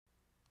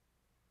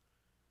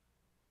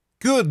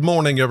Good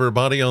morning,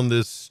 everybody, on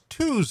this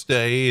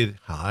Tuesday.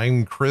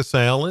 I'm Chris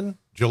Allen,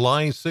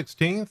 July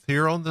 16th,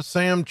 here on the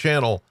Sam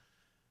Channel.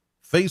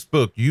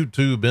 Facebook,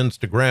 YouTube,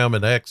 Instagram,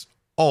 and X,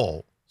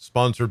 all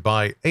sponsored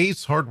by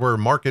Ace Hardware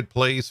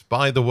Marketplace.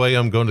 By the way,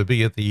 I'm going to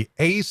be at the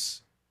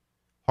Ace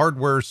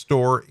Hardware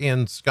store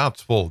in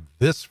Scottsville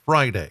this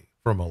Friday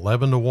from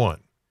 11 to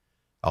 1.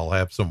 I'll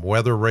have some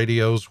weather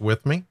radios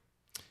with me,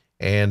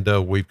 and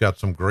we've got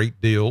some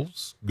great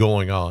deals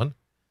going on.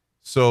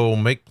 So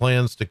make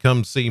plans to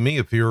come see me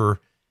if you're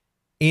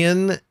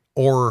in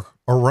or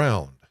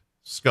around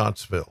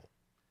Scottsville.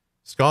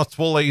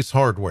 Scottsville Ace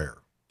Hardware,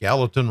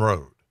 Gallatin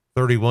Road,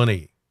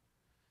 31E,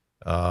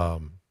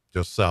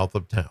 just south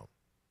of town.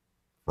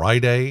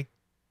 Friday,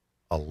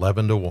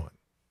 11 to 1.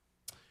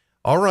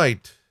 All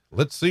right,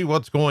 let's see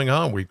what's going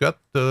on. We've got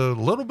a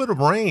little bit of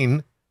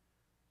rain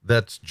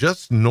that's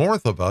just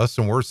north of us,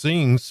 and we're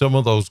seeing some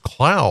of those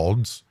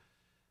clouds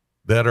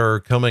that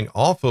are coming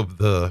off of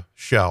the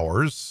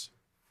showers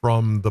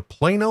from the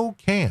Plano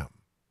Cam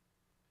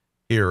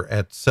here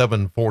at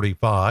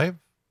 7:45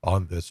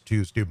 on this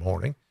Tuesday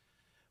morning.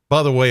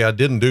 By the way, I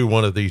didn't do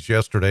one of these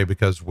yesterday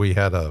because we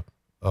had a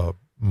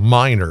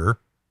minor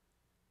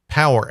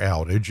power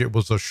outage. It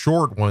was a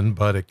short one,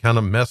 but it kind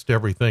of messed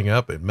everything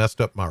up. It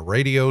messed up my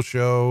radio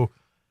show.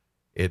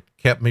 It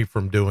kept me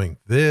from doing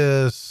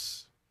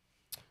this.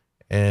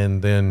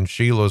 And then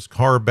Sheila's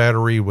car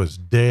battery was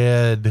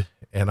dead.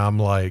 And I'm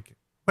like,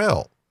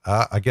 well,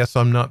 I guess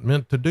I'm not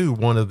meant to do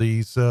one of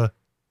these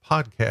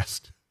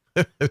podcasts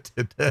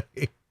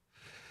today,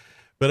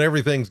 but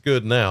everything's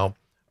good now.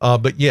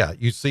 But yeah,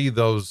 you see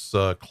those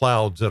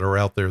clouds that are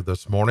out there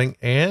this morning,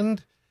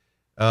 and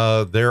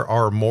there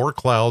are more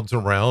clouds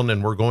around,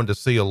 and we're going to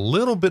see a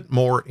little bit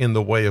more in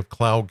the way of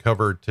cloud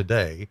cover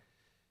today.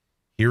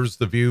 Here's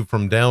the view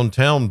from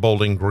downtown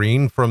Bowling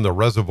Green from the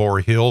Reservoir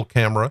Hill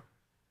camera,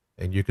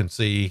 and you can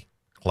see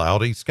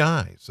cloudy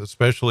skies,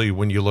 especially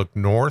when you look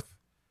north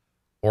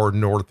or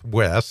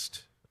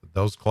northwest,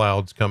 those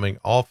clouds coming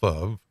off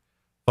of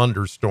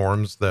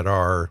thunderstorms that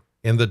are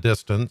in the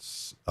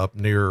distance up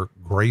near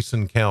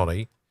Grayson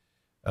County.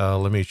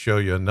 Let me show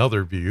you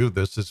another view.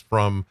 This is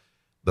from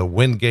the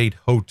Wingate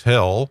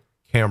Hotel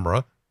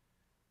camera,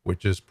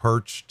 which is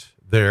perched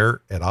there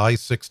at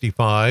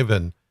I-65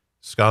 and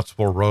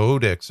Scottsville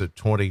Road, exit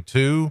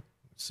 22.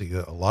 See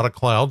a lot of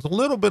clouds, a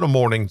little bit of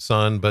morning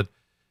sun, but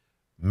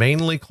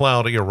mainly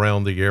cloudy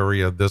around the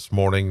area this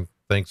morning,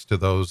 thanks to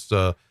those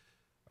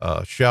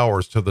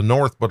showers to the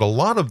north, but a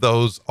lot of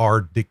those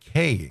are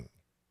decaying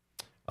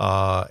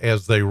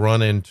as they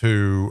run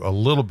into a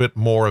little bit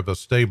more of a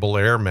stable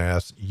air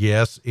mass.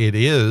 Yes, it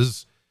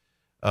is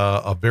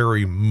a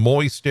very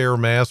moist air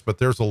mass, but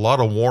there's a lot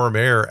of warm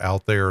air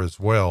out there as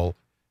well,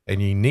 and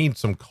you need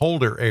some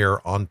colder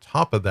air on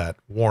top of that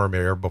warm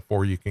air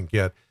before you can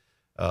get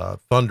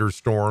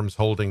thunderstorms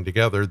holding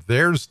together.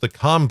 There's the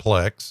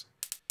complex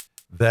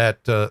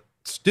that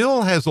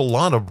still has a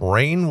lot of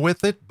rain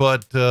with it,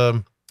 but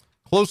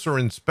closer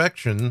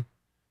inspection,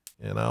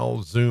 and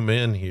I'll zoom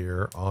in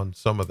here on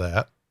some of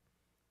that.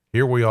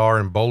 Here we are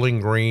in Bowling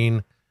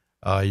Green.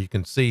 You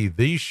can see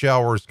these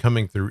showers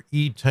coming through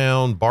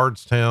E-Town,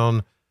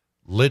 Bardstown,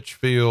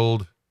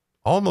 Litchfield,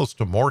 almost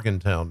to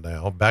Morgantown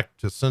now, back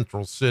to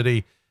Central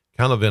City,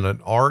 kind of in an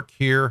arc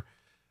here.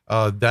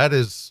 That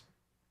is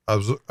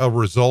a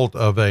result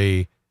of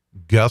a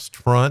gust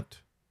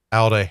front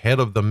out ahead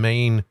of the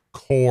main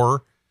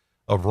core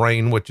of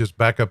rain, which is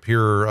back up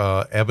here,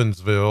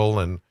 Evansville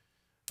and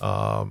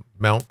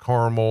Mount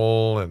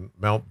Carmel and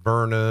Mount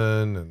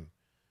Vernon, and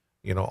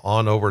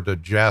on over to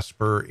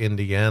Jasper,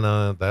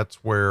 Indiana.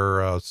 That's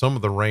where some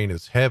of the rain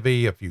is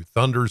heavy. A few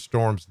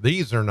thunderstorms.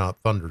 These are not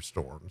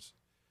thunderstorms.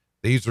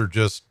 These are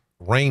just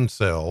rain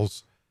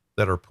cells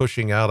that are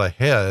pushing out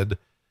ahead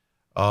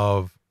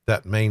of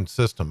that main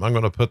system. I'm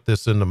going to put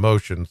this into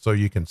motion so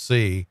you can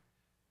see.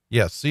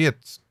 Yeah, see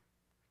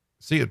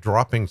it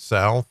dropping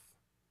south.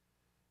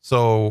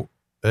 So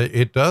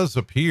it does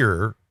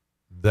appear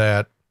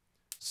that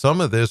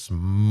some of this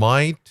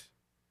might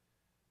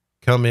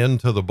come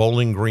into the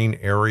Bowling Green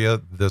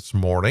area this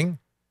morning,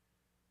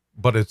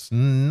 but it's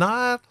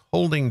not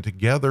holding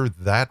together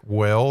that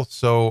well.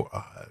 So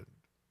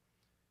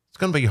it's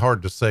going to be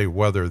hard to say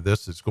whether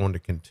this is going to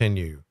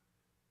continue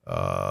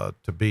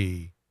to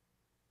be,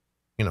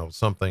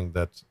 something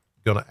that's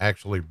going to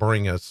actually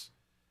bring us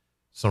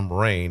some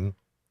rain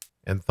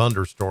and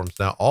thunderstorms.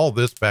 Now, all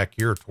this back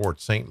here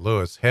towards St.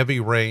 Louis,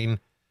 heavy rain,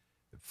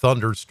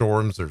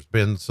 thunderstorms. There's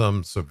been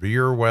some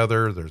severe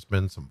weather. There's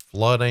been some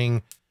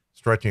flooding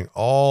stretching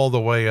all the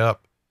way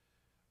up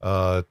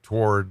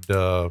toward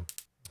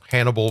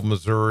Hannibal,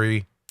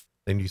 Missouri.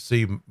 Then you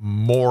see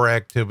more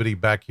activity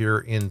back here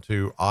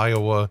into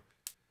Iowa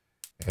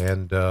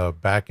and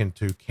back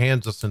into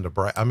Kansas and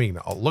Nebraska. I mean,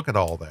 look at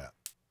all that.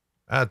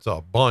 That's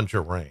a bunch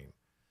of rain.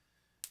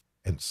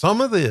 And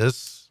some of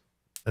this,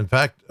 in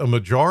fact, a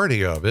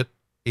majority of it,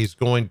 is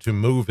going to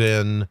move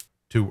in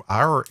to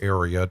our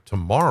area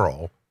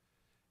tomorrow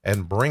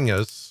and bring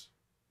us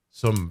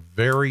some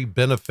very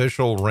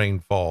beneficial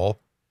rainfall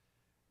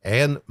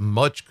and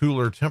much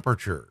cooler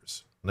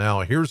temperatures.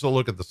 Now, here's a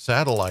look at the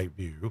satellite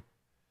view.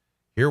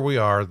 Here we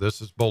are.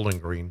 This is Bowling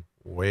Green,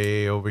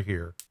 way over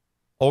here.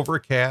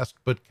 Overcast,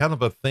 but kind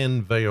of a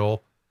thin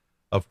veil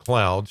of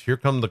clouds. Here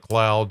come the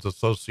clouds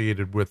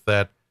associated with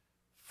that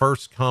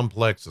first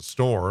complex of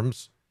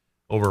storms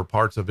over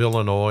parts of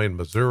Illinois and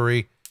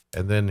Missouri.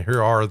 And then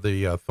here are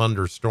the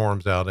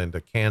thunderstorms out into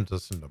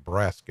Kansas and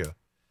Nebraska,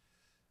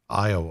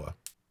 Iowa,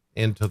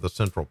 into the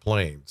Central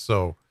Plains.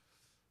 So,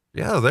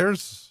 yeah,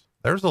 there's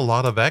a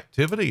lot of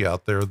activity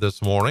out there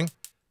this morning.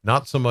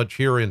 Not so much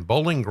here in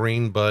Bowling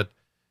Green, but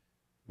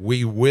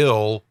we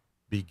will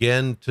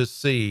begin to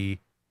see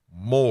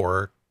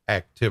more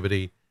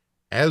activity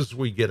as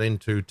we get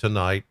into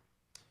tonight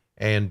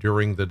and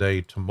during the day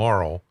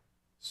tomorrow.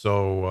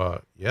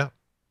 So,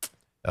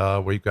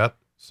 we've got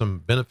some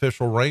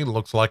beneficial rain.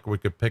 Looks like we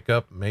could pick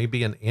up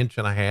maybe 1.5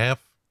 inches,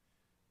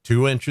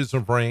 2 inches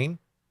of rain.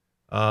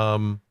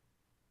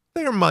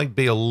 There might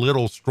be a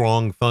little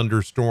strong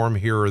thunderstorm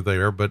here or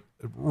there, but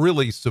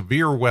really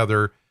severe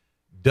weather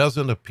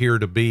doesn't appear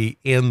to be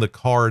in the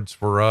cards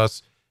for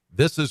us.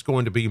 This is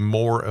going to be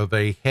more of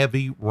a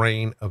heavy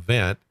rain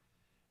event.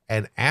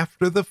 And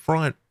after the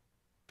front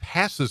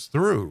passes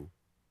through,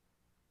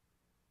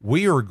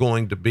 we are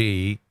going to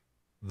be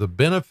the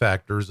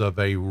benefactors of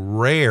a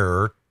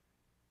rare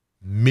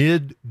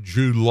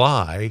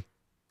mid-July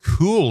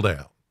cool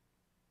down.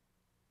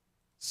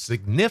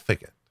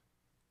 Significant,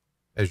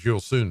 as you'll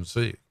soon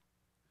see.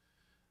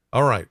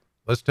 All right,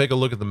 let's take a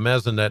look at the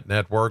Mesonet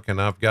network,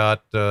 and I've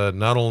got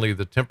not only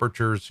the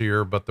temperatures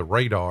here, but the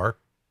radar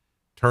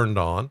turned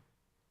on.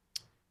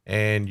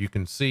 And you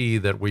can see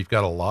that we've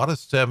got a lot of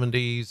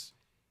 70s,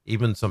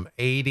 even some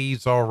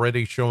 80s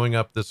already showing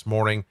up this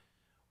morning.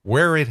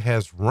 Where it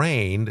has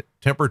rained,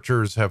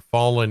 temperatures have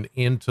fallen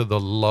into the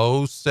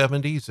low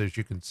 70s, as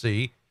you can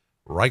see,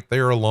 right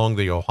there along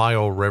the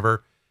Ohio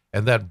River.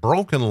 And that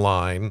broken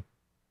line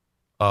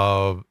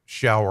of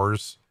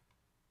showers,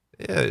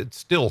 it's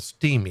still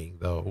steaming,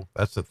 though.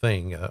 That's the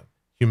thing.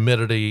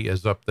 Humidity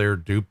is up there.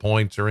 Dew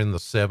points are in the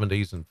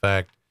 70s. In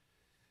fact,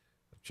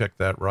 check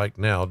that right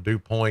now. Dew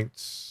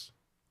points,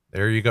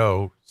 there you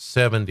go,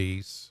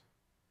 70s.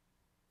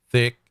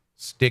 Thick,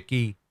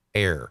 sticky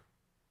air.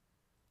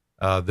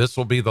 This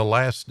will be the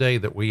last day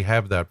that we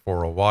have that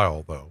for a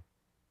while, though,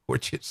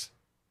 which is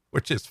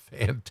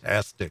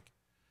fantastic.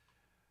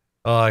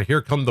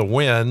 Here come the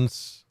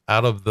winds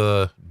out of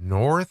the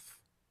north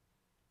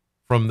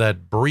from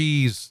that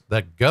breeze,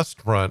 that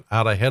gust front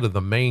out ahead of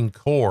the main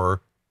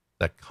core,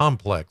 that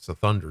complex of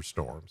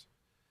thunderstorms.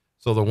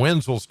 So the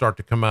winds will start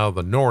to come out of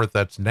the north.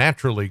 That's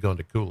naturally going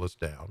to cool us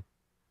down.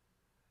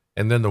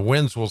 And then the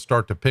winds will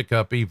start to pick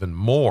up even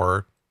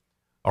more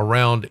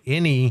around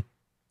any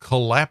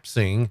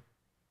collapsing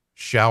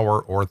shower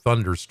or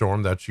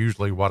thunderstorm. That's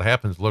usually what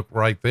happens. Look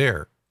right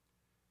there.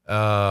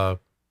 That's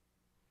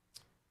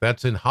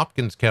in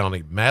Hopkins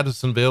County.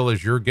 Madisonville,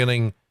 as you're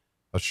getting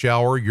a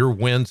shower, your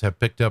winds have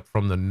picked up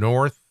from the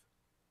north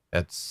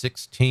at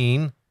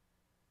 16.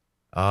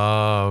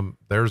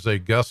 There's a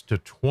gust to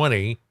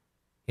 20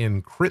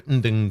 in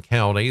Crittenden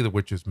County,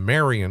 which is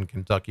Marion,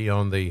 Kentucky,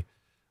 on the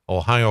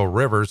Ohio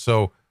River.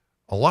 So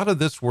a lot of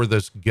this, where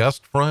this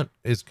gust front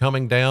is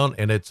coming down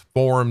and it's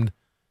formed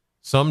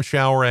some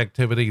shower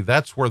activity,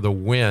 that's where the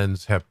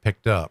winds have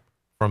picked up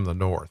from the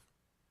north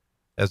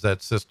as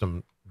that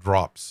system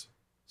drops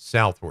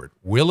southward.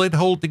 Will it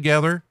hold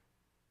together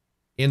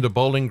into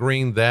Bowling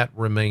Green? That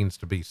remains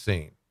to be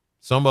seen.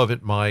 Some of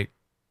it might,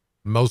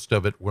 most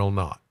of it will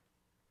not.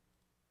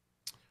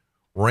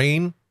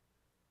 Rain,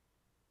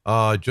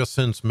 just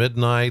since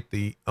midnight,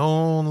 the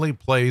only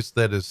place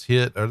that is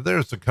hit, or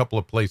there's a couple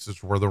of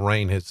places where the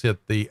rain has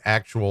hit the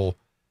actual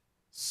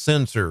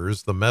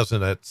sensors, the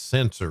Mesonet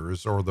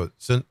sensors, or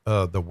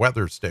the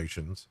weather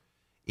stations.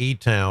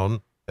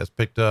 E-Town has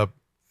picked up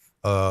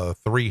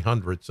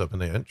 0.03 of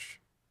an inch.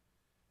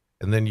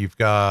 And then you've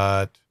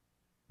got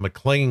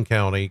McLean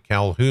County,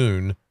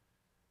 Calhoun,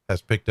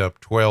 has picked up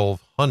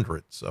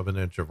 0.12 of an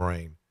inch of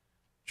rain,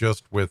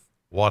 just with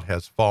what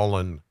has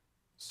fallen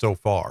so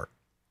far.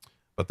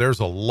 But there's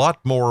a lot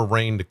more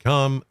rain to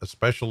come,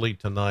 especially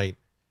tonight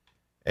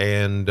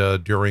and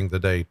during the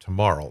day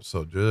tomorrow.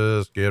 So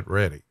just get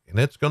ready. And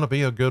it's going to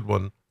be a good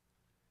one,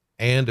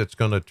 and it's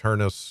going to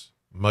turn us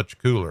much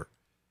cooler.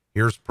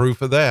 Here's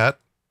proof of that.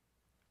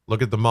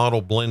 Look at the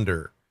model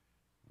blender.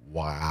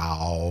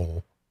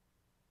 Wow.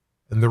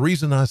 And the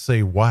reason I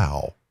say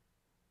wow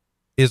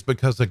is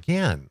because,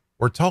 again,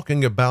 we're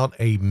talking about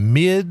a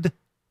mid-July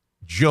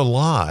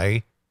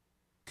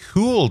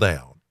cool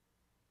down.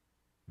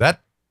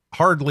 That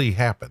hardly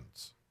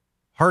happens.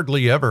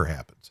 Hardly ever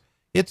happens.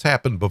 It's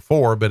happened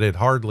before, but it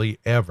hardly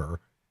ever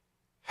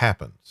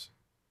happens.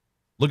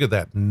 Look at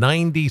that,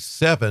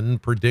 97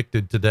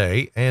 predicted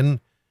today, and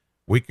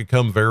we could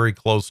come very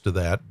close to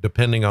that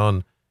depending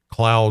on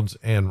clouds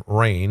and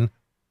rain.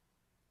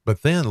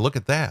 But then look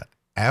at that.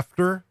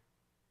 After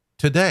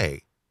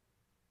today,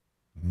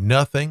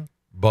 nothing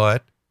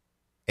but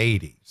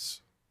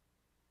 80s.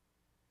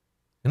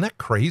 Isn't that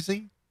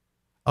crazy?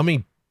 I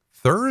mean,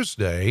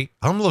 Thursday,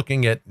 I'm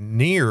looking at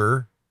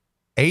near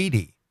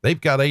 80.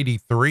 They've got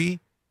 83.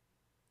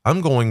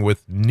 I'm going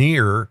with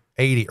near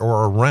 80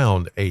 or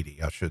around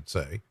 80, I should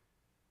say.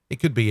 It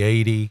could be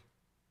 80,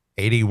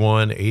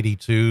 81,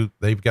 82.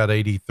 They've got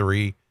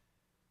 83.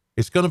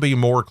 It's going to be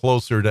more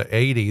closer to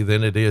 80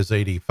 than it is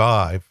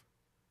 85.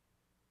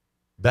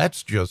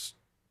 That's just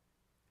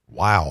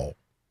wow.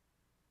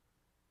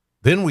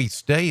 Then we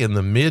stay in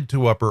the mid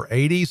to upper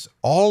 80s.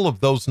 All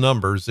of those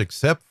numbers,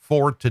 except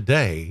for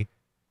today,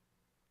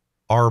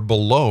 are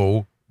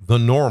below the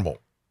normal.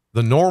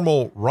 The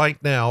normal right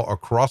now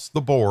across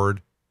the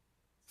board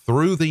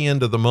through the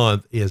end of the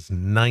month is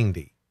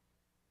 90.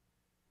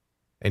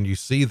 And you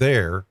see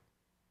there,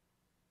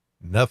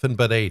 nothing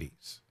but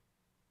 80s.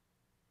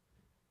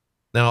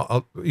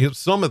 Now,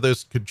 some of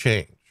this could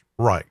change,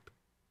 right?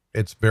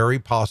 It's very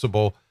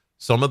possible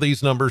some of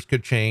these numbers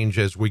could change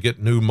as we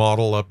get new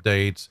model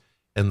updates,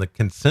 and the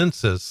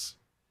consensus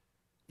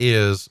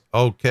is,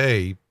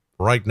 okay,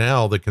 right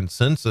now the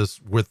consensus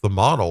with the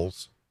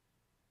models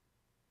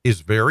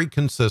is very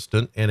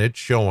consistent, and it's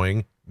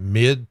showing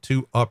mid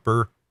to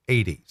upper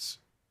 80s.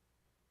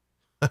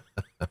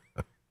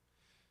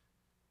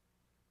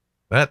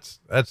 That's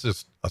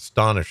just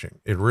astonishing.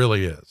 It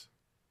really is.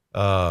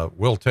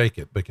 We'll take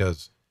it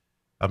because,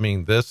 I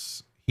mean,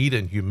 this heat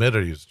and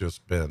humidity has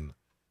just been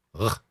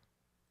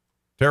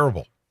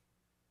terrible.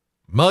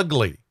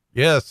 Mugly.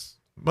 Yes,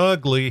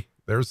 mugly.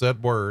 There's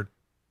that word.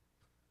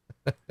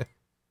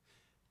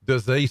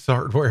 Does Ace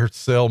Hardware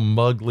sell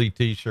mugly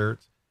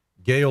t-shirts?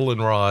 Gail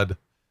and Rod,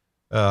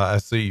 I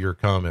see your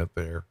comment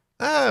there.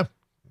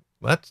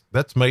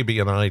 That's maybe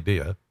an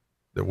idea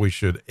that we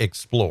should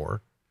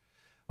explore.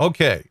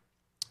 Okay.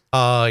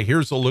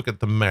 Here's a look at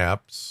the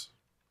maps.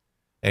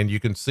 And you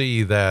can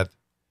see that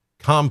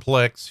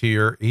complex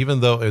here, even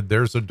though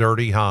there's a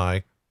dirty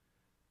high,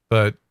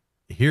 but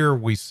here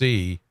we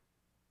see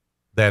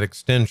that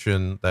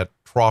extension, that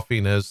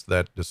troughiness,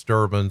 that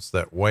disturbance,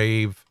 that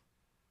wave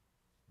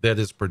that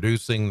is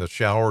producing the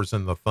showers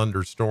and the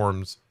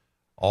thunderstorms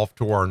off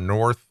to our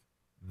north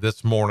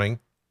this morning.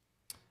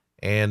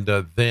 And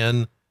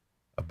then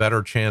a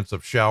better chance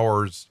of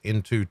showers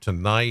into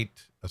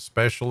tonight,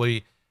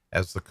 especially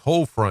as the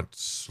cold front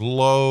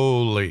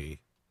slowly.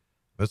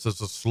 This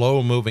is a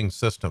slow moving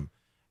system,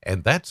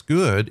 and that's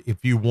good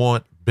if you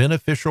want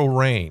beneficial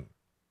rain.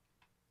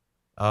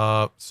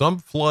 Some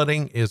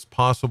flooding is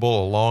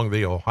possible along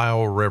the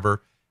Ohio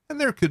River,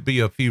 and there could be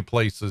a few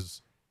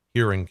places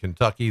here in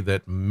Kentucky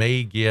that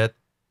may get,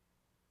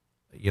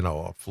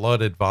 a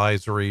flood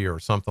advisory or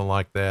something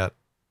like that,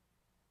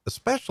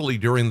 especially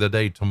during the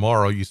day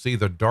tomorrow. You see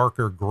the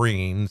darker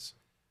greens.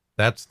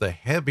 That's the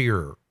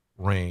heavier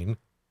rain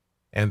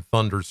and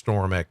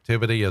thunderstorm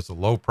activity as a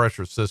low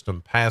pressure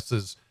system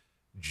passes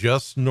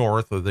just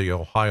north of the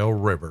Ohio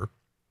River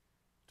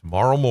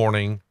tomorrow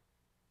morning,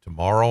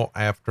 tomorrow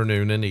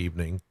afternoon and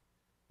evening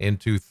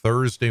into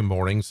Thursday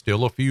morning.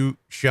 Still a few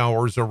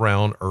showers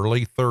around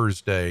early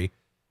Thursday,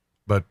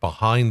 but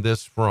behind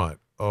this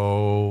front,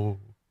 oh,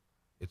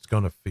 it's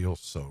going to feel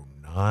so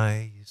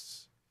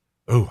nice.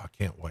 Oh, I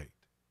can't wait.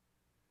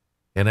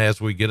 And as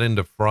we get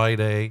into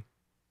Friday,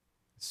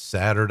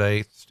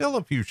 Saturday, still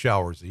a few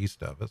showers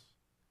east of us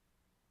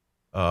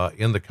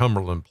in the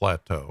Cumberland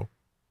Plateau.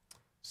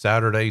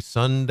 Saturday,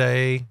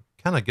 Sunday,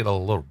 kind of get a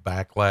little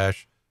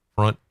backlash.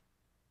 Front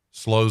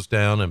slows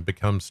down and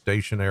becomes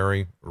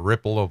stationary.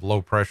 Ripple of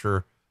low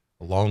pressure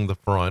along the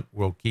front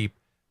will keep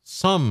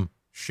some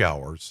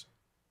showers,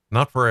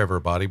 not for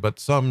everybody, but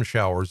some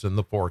showers in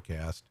the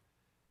forecast.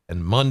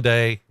 And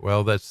Monday,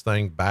 well, this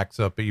thing backs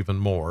up even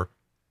more.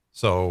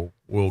 So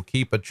we'll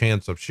keep a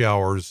chance of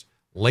showers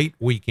late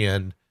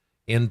weekend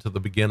into the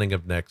beginning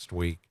of next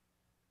week,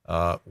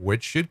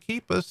 which should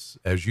keep us,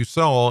 as you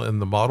saw in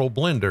the model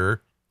blender,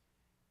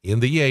 in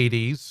the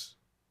 80s,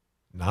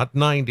 not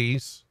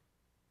 90s.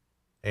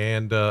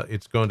 And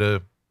it's going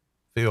to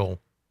feel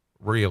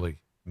really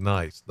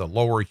nice. The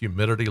lower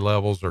humidity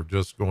levels are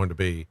just going to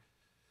be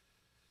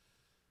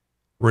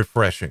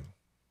refreshing.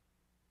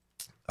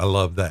 I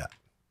love that.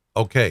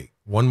 Okay,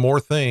 one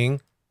more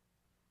thing.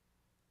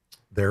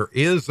 There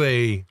is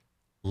a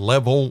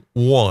level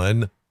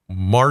 1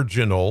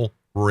 marginal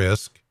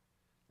risk,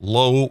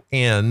 low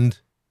end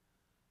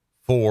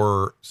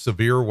for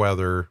severe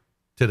weather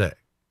today,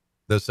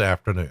 this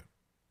afternoon.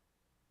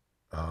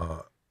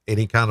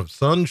 Any kind of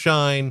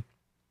sunshine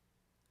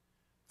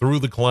through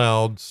the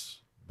clouds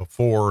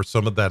before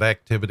some of that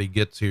activity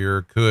gets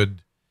here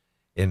could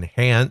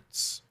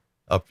enhance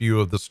a few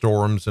of the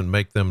storms and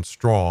make them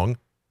strong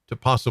to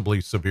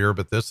possibly severe,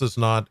 but this is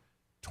not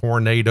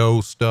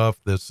tornado stuff.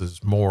 This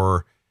is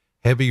more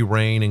heavy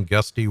rain and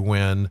gusty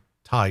wind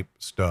type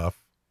stuff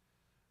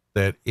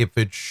that if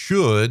it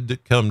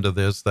should come to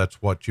this,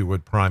 that's what you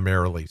would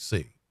primarily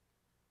see.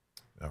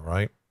 All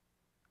right.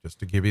 Just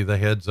to give you the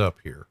heads up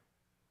here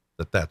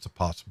that that's a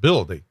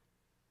possibility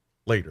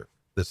later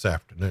this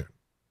afternoon.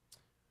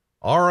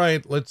 All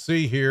right. Let's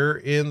see here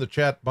in the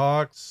chat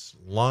box.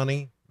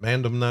 Lonnie,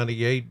 Mandem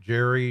 98,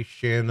 Jerry,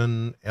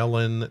 Shannon,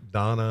 Ellen,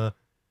 Donna,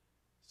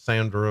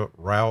 Sandra,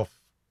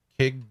 Ralph,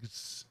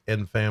 Kiggs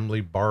and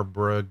family,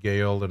 Barbara,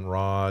 Gail and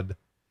Rod,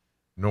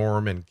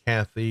 Norm and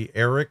Kathy,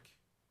 Eric.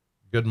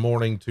 Good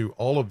morning to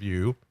all of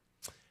you,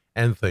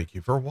 and thank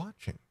you for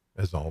watching.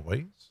 As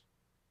always,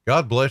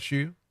 God bless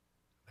you.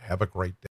 Have a great day.